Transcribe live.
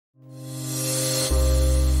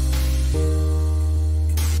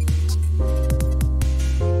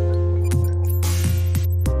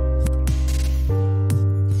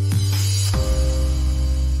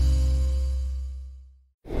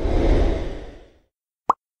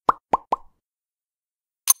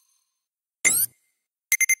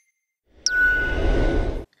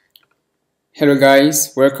Hello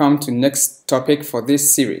guys, welcome to next topic for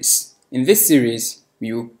this series. In this series,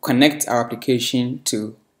 we will connect our application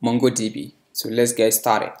to Mongodb. So let's get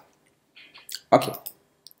started. Okay.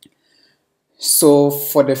 So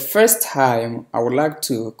for the first time, I would like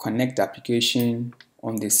to connect the application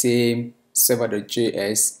on the same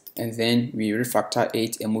server.js, and then we refactor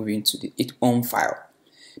it and move into its own file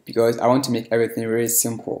because I want to make everything very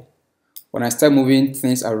simple. When I start moving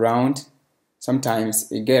things around,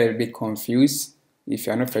 sometimes it gets a bit confused if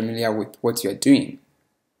you are not familiar with what you are doing.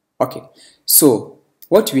 Okay, so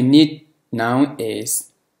what we need now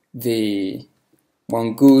is the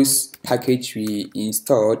Mongoose package we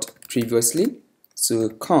installed previously. So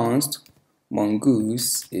const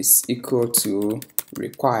mongoose is equal to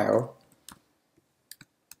require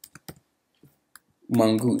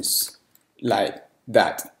mongoose, like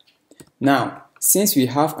that. Now, since we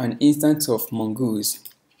have an instance of mongoose,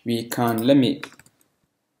 we can, let me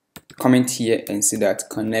comment here and say that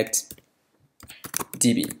connect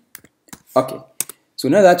db. Okay, so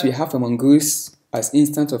now that we have a mongoose as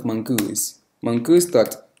instance of mongoose,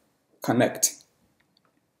 mongoose.connect.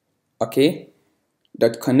 Okay,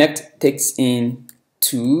 .connect takes in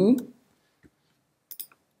two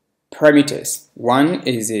parameters. One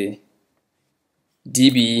is a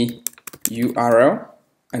db URL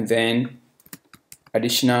and then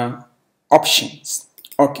additional options.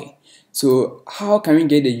 Okay, so how can we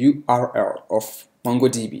get the URL of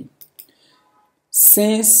MongoDB?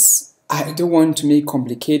 Since I don't want to make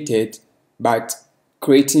complicated, but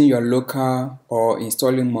creating your local or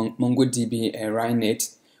installing MongoDB and running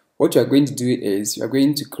it, what you are going to do is you are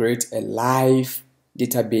going to create a live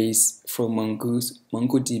database from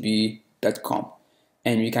mongodb.com,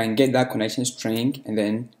 and you can get that connection string and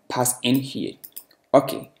then pass in here.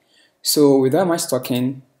 Okay, so without much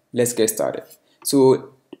talking, let's get started.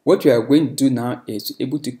 So what we are going to do now is to be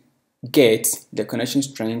able to get the connection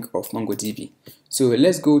string of MongoDB. So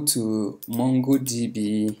let's go to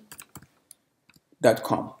mongodb.com.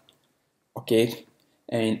 Okay,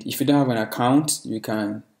 and if you don't have an account, you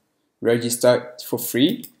can register for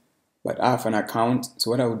free, but I have an account, so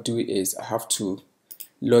what I would do is I have to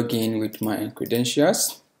log in with my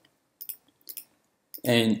credentials,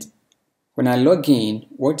 and when I log in,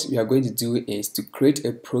 what we are going to do is to create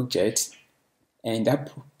a project, and that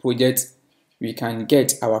project we can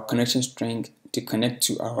get our connection string to connect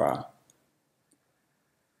to our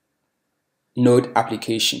node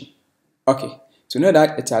application. Okay, so now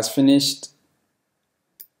that it has finished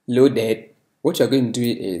loaded, what you're going to do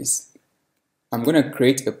is I'm going to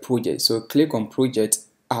create a project. So click on project.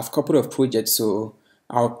 I have a couple of projects, so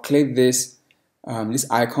I'll click this this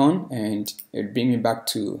icon and it'll bring me back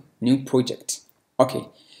to new project. Okay,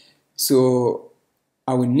 so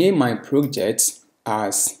I will name my project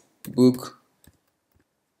as bookkeeping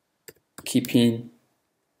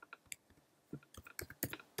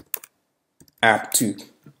app 2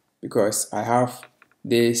 because I have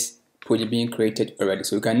this project being created already,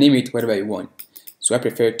 so you can name it whatever you want. So I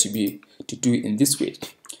prefer to do it in this way,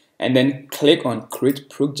 and then click on create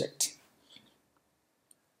project.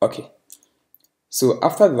 Okay, so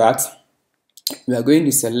after that we are going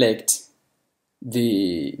to select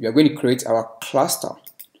we are going to create our cluster.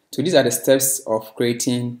 So these are the steps of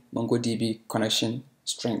creating MongoDB connection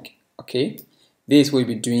string. Okay, this is what we'll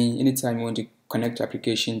be doing anytime you want to connect your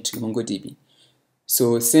application to MongoDB.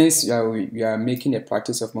 So since we are making a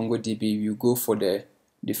practice of MongoDB, we go for the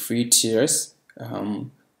free tiers,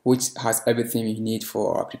 which has everything you need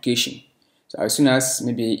for our application. So as soon as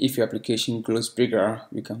maybe if your application grows bigger,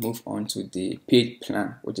 we can move on to the paid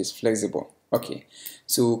plan, which is flexible. Okay,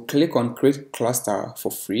 so click on create cluster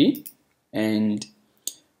for free, and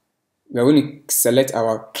we are going to select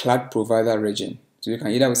our cloud provider region. So you can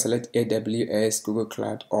either select AWS, Google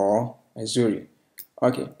Cloud, or Azure.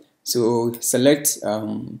 Okay, so select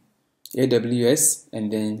AWS,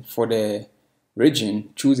 and then for the region,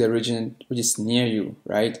 choose a region which is near you,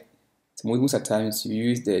 right? So most of the times you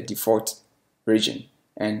use the default region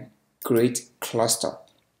and create cluster.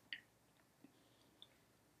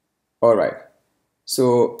 Alright,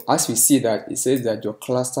 so as we see that it says that your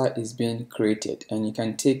cluster is being created and it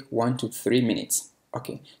can take 1 to 3 minutes.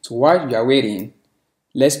 Okay, so while you are waiting,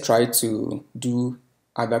 let's try to do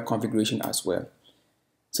other configuration as well.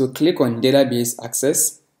 So click on database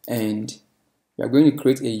access, and we are going to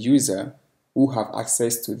create a user who have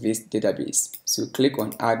access to this database. So click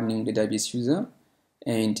on add new database user,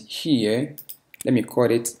 and here let me call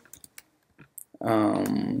it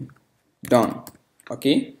done.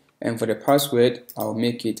 Okay, and for the password I'll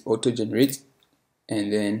make it auto generate,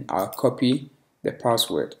 and then I'll copy the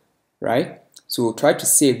password, right? So try to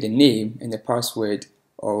save the name and the password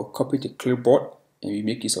or copy to clipboard, and we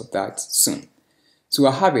make use of that soon. So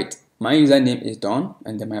I have it. My username is done,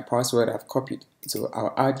 and then my password I've copied. So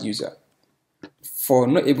I'll add user. For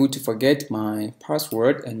not able to forget my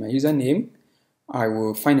password and my username, I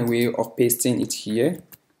will find a way of pasting it here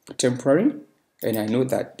for temporary, and I know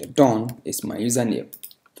that done is my username.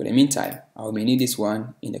 For the meantime, I may need this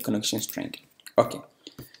one in the connection string. Okay,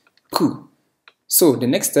 cool. So the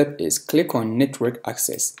next step is click on network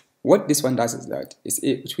access. What this one does is that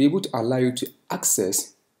it will be able to allow you to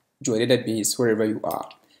access your database wherever you are,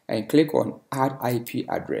 and click on add IP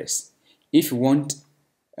address. If you want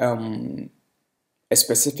a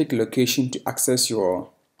specific location to access your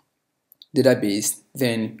database,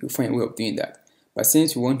 then you'll find a way of doing that. But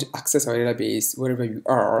since you want to access our database wherever you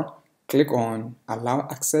are, click on allow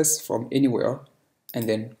access from anywhere and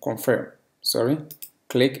then confirm.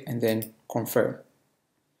 Click and then confirm.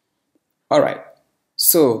 Alright,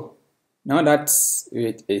 so now that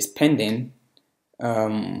it is pending,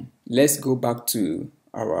 let's go back to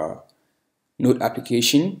our Node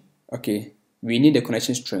application. Okay, we need a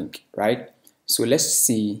connection string, right? So let's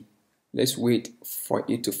wait for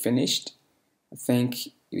it to finish. I think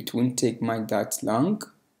it won't take much that long.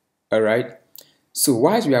 Alright, so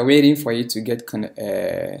whilst we are waiting for it to get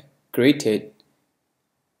created,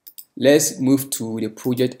 let's move to the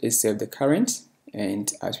project itself, the current,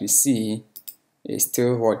 and as we see, it's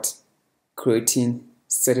still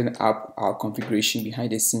setting up our configuration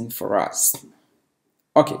behind the scene for us.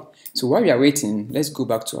 Okay, so while we are waiting, let's go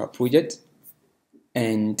back to our project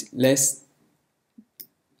and let's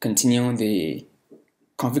continue the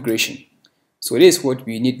configuration. So this is what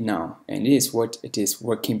we need now, and this is what it is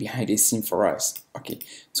working behind the scene for us. Okay,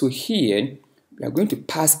 so here we are going to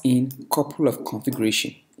pass in a couple of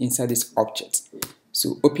configuration inside this object.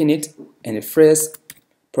 So open it, and the first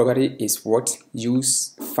property is what?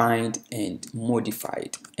 Use, find, and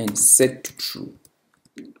modified, and set to true.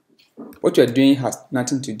 What you are doing has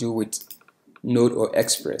nothing to do with Node or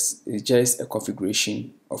Express. It's just a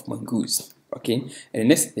configuration of Mongoose. Okay, and the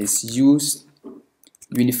next is use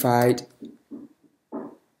unified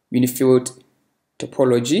unified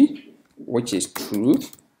topology, which is true.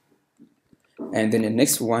 And then the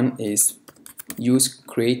next one is use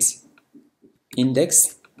create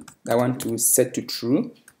index. That one to set to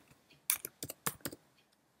true.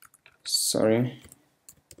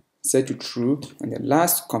 Set to true. And the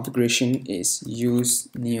last configuration is use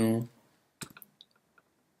new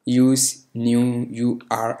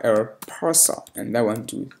URL parser, and that one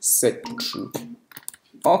to set to true.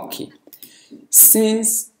 Okay,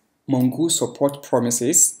 since Mongoose support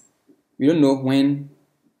promises, we don't know when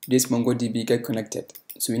this MongoDB get connected,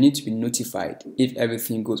 so we need to be notified if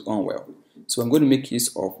everything goes on well. So I'm going to make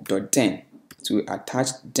use of .den to attach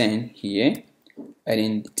den here, and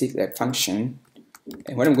then take that function,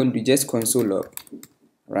 and what I'm going to do, just console log,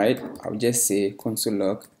 right? I'll just say console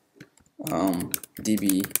log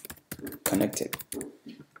db connected,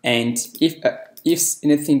 and if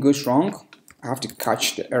anything goes wrong, I have to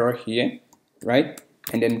catch the error here, right?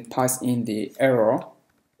 And then pass in the error.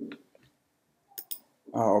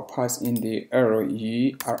 I'll pass in the error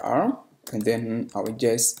URL, and then I will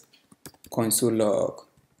just console log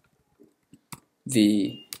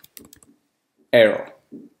the error,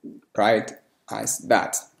 right, as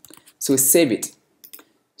that. So save it.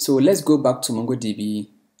 So let's go back to MongoDB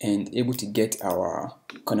and able to get our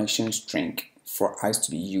connection string for us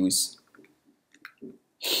to be used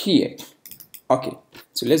here. Okay,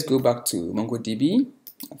 so let's go back to MongoDB.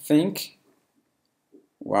 I think,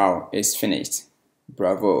 wow, it's finished.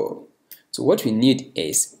 Bravo. So what we need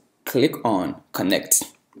is click on connect.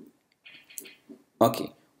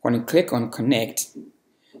 Okay, when you click on connect,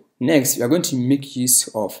 next we are going to make use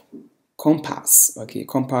of Compass. Okay,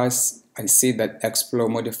 Compass, I say that explore,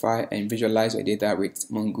 modify, and visualize your data with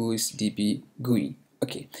Mongoose DB GUI.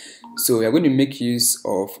 Okay, so we are going to make use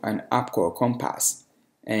of an app called Compass,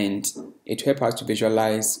 and it will help us to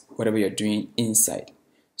visualize whatever you're doing inside.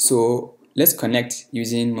 So let's connect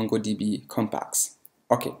using MongoDB Compass.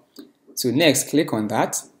 Okay, so next click on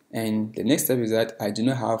that, and the next step is that I do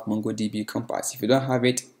not have MongoDB Compass. If you don't have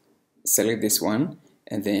it, select this one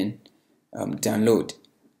and then download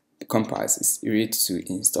the Compass. It's ready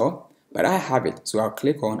to install, but I have it, so I'll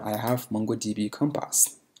click on I have MongoDB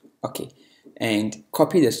Compass. Okay, and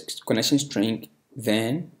copy the connection string,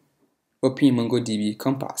 then open MongoDB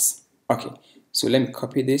Compass. Okay, so let me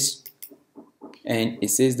copy this, and it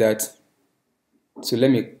says that, so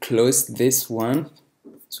let me close this one.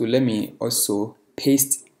 So let me also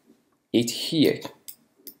paste it here,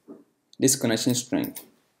 this connection string,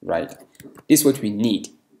 right? This is what we need.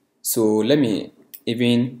 So let me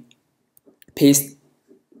even paste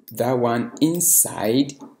that one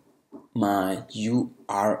inside my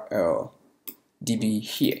URL DB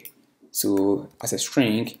here, so as a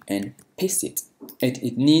string, and paste it. And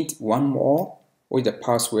it needs one more with the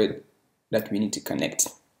password that we need to connect,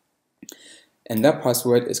 and that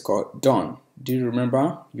password is called done. Do you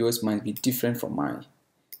remember? Yours might be different from mine.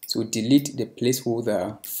 So delete the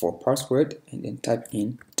placeholder for password and then type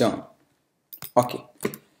in done. Okay,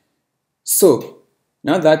 so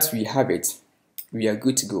now that we have it, we are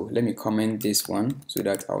good to go. Let me comment this one so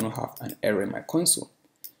that I will not have an error in my console.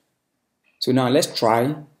 So now let's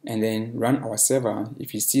try and then run our server.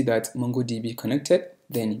 If you see that MongoDB connected,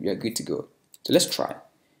 then we are good to go. So let's try.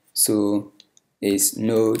 So is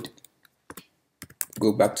node,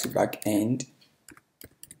 go back to backend,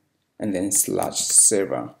 and then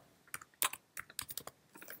 /server.js.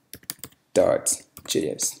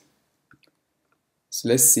 So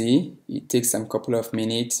let's see, it takes some couple of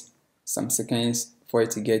minutes, some seconds for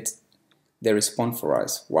it to get the response for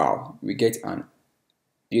us. Wow, we get an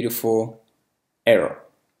beautiful error.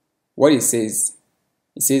 What it says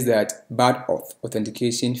that bad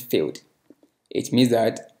authentication failed. It means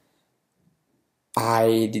that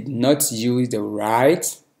I did not use the right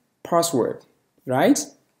password, right?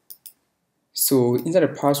 So inside the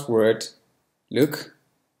password, look,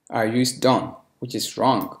 I used done, which is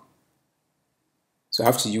wrong. So I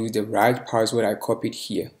have to use the right password I copied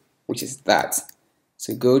here, which is that.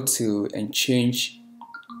 So go to and change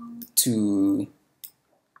to,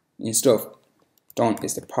 instead of done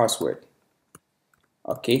is the password.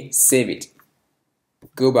 Okay, save it.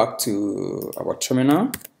 Go back to our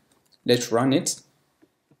terminal. Let's run it.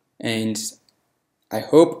 And I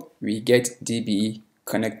hope we get DB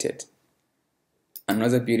connected.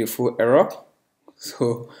 Another beautiful error.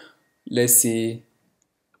 So let's see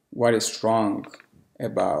what is wrong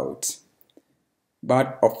about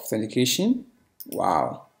bad authentication.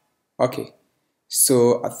 Wow. Okay,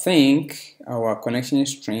 so I think our connection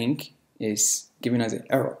string is giving us an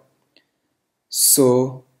error.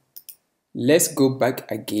 So let's go back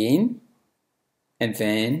again and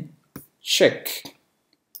then check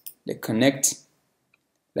the connect.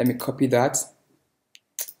 Let me copy that.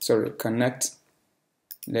 Sorry, connect.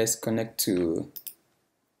 Let's connect to,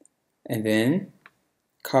 and then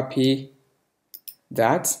copy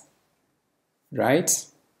that, right?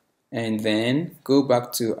 And then go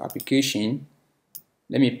back to application.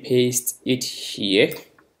 Let me paste it here.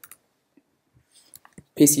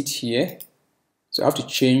 Paste it here. So I have to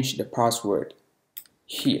change the password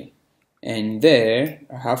here. And there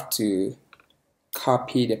I have to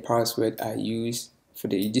copy the password I use for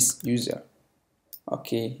this user.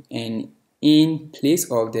 Okay, and in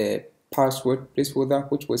place of the password placeholder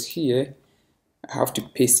which was here, I have to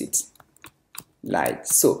paste it like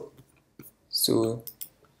so. So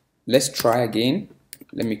let's try again.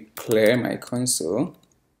 Let me clear my console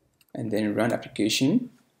and then run application,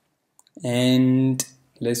 and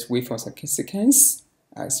let's wait for some seconds.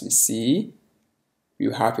 As you see,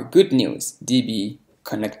 you have a good news, DB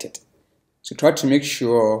connected. So try to make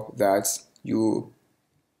sure that you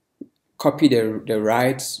copy the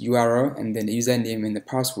right URL and then the username and the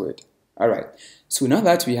password. Alright, so now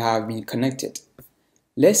that we have been connected,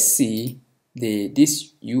 let's see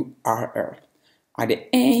this URL. At the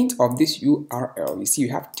end of this URL, you see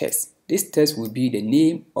you have test. This test will be the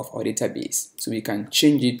name of our database. So we can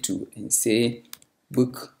change it to and say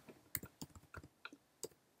bookkeeping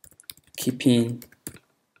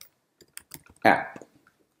app.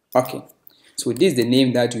 Okay, so this is the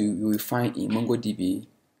name that you will find in MongoDB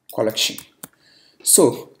collection.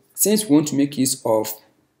 So since we want to make use of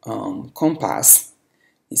Compass,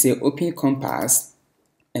 you say open Compass,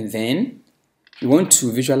 and then you want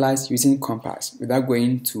to visualize using Compass without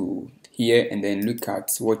going to here and then look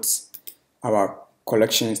at what our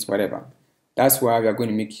collections, whatever. That's why we are going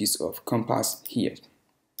to make use of Compass here.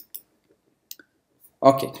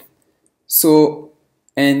 Okay, so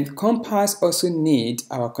and Compass also need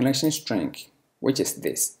our connection string, which is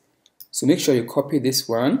this. So make sure you copy this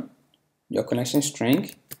one, your connection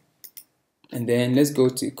string, and then let's go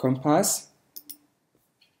to Compass.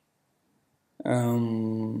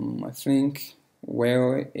 I think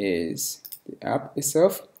where is the app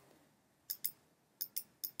itself?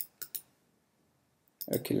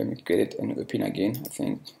 Okay, let me create it and open again. I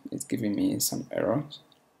think it's giving me some errors.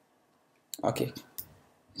 Okay,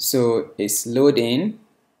 so it's loading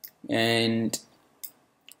and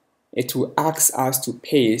it will ask us to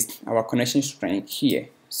paste our connection string here.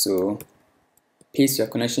 So paste your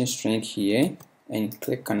connection string here and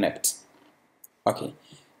click connect. Okay,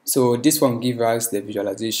 so this one gives us the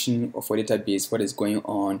visualization of our database, what is going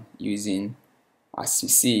on using, as you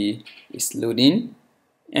see, it's loading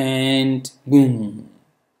and boom,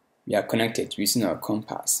 we are connected using our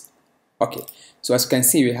Compass. Okay, so as you can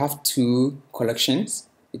see, we have two collections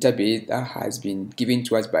database that has been given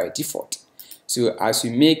to us by default. So as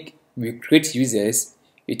we create users,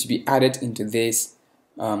 it will be added into this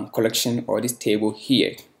collection or this table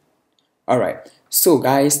here. Alright, so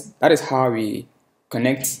guys, that is how we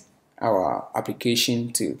connect our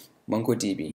application to MongoDB.